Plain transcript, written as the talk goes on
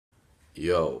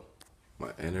Yo, my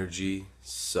energy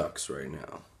sucks right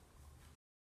now.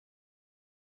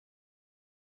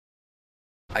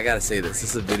 I gotta say this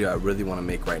is a video I really want to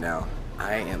make right now.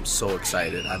 I am so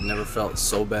excited. I've never felt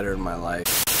so better in my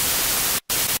life.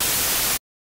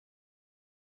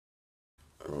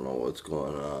 I don't know what's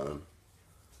going on.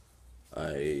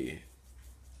 I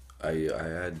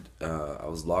I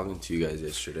was logging to you guys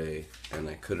yesterday and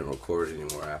I couldn't record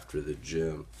anymore after the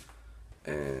gym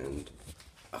and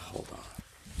hold on.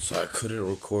 So I couldn't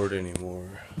record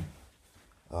anymore.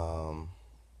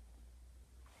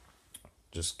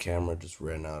 Just camera just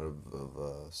ran out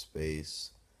of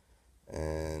space,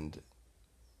 and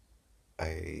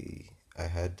I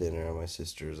had dinner at my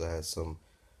sister's. I had some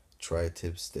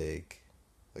tri-tip steak,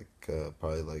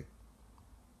 probably like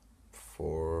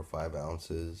 4 or 5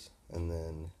 ounces, and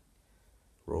then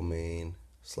romaine,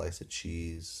 slice of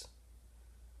cheese,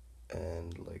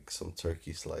 and like some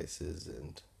turkey slices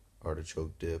and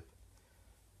artichoke dip.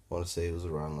 I want to say it was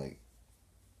around like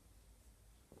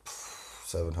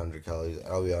 700 calories.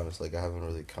 I'll be honest, like I haven't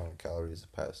really counted calories the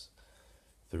past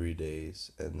 3 days,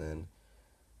 and then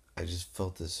I just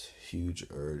felt this huge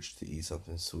urge to eat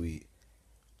something sweet.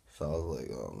 So I was like,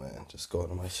 oh man, just going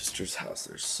to my sister's house.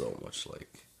 There's so much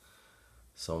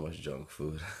junk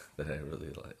food that I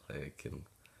really like and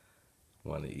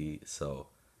want to eat. So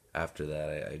after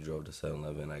that, I drove to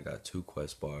 7-Eleven. I got 2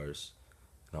 Quest bars,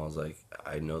 and I was like,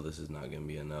 I know this is not gonna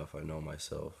be enough. I know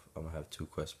myself. I'm gonna have 2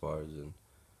 Quest bars, and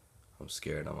I'm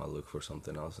scared I'm gonna look for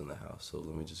something else in the house. So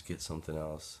let me just get something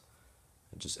else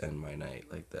and just end my night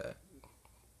like that.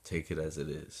 Take it as it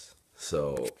is.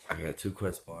 So I got 2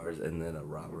 Quest bars and then a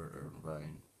Robert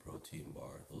Irvine protein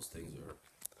bar. Those things are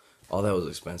all that was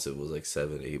expensive was like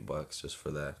 $7-8 just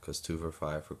for that. Cause 2 for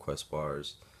 $5 for Quest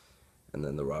bars, and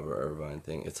then the Robert Irvine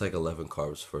thing. It's like 11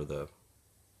 carbs for the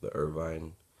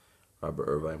Irvine Robert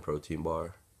Irvine protein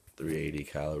bar, 380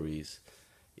 calories.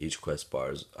 Each Quest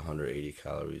bar is 180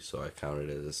 calories, so I counted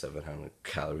it as a 700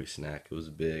 calorie snack. It was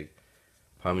big.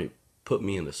 Probably put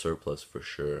me in the surplus for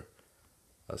sure.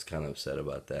 I was kind of upset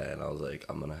about that, and I was like,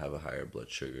 I'm gonna have a higher blood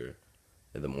sugar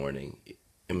in the morning.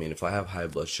 I mean, if I have high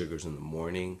blood sugars in the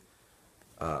morning,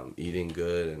 eating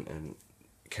good and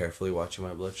carefully watching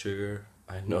my blood sugar,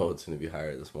 I know it's gonna be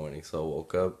higher this morning. So I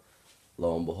woke up,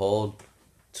 lo and behold,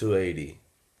 280.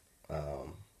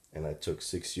 And I took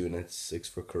 6 units, 6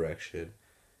 for correction,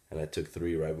 and I took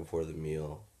 3 right before the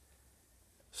meal.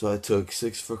 So I took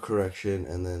 6 for correction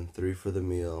and then 3 for the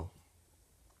meal.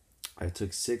 I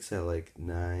took 6 at like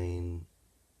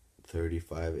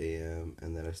 9:35 a.m.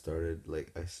 and then I started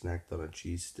I snacked on a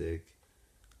cheese stick,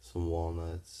 some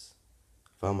walnuts.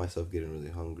 Found myself getting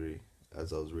really hungry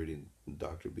as I was reading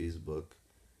Dr. B's book,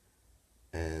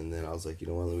 and then I was like, you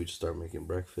know what? Let me just start making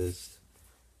breakfast.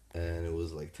 And it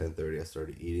was like 10:30. I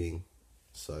started eating,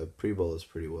 so I pre-bolused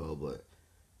pretty well, but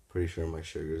pretty sure my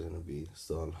sugar's gonna be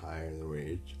still on higher in the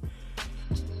range.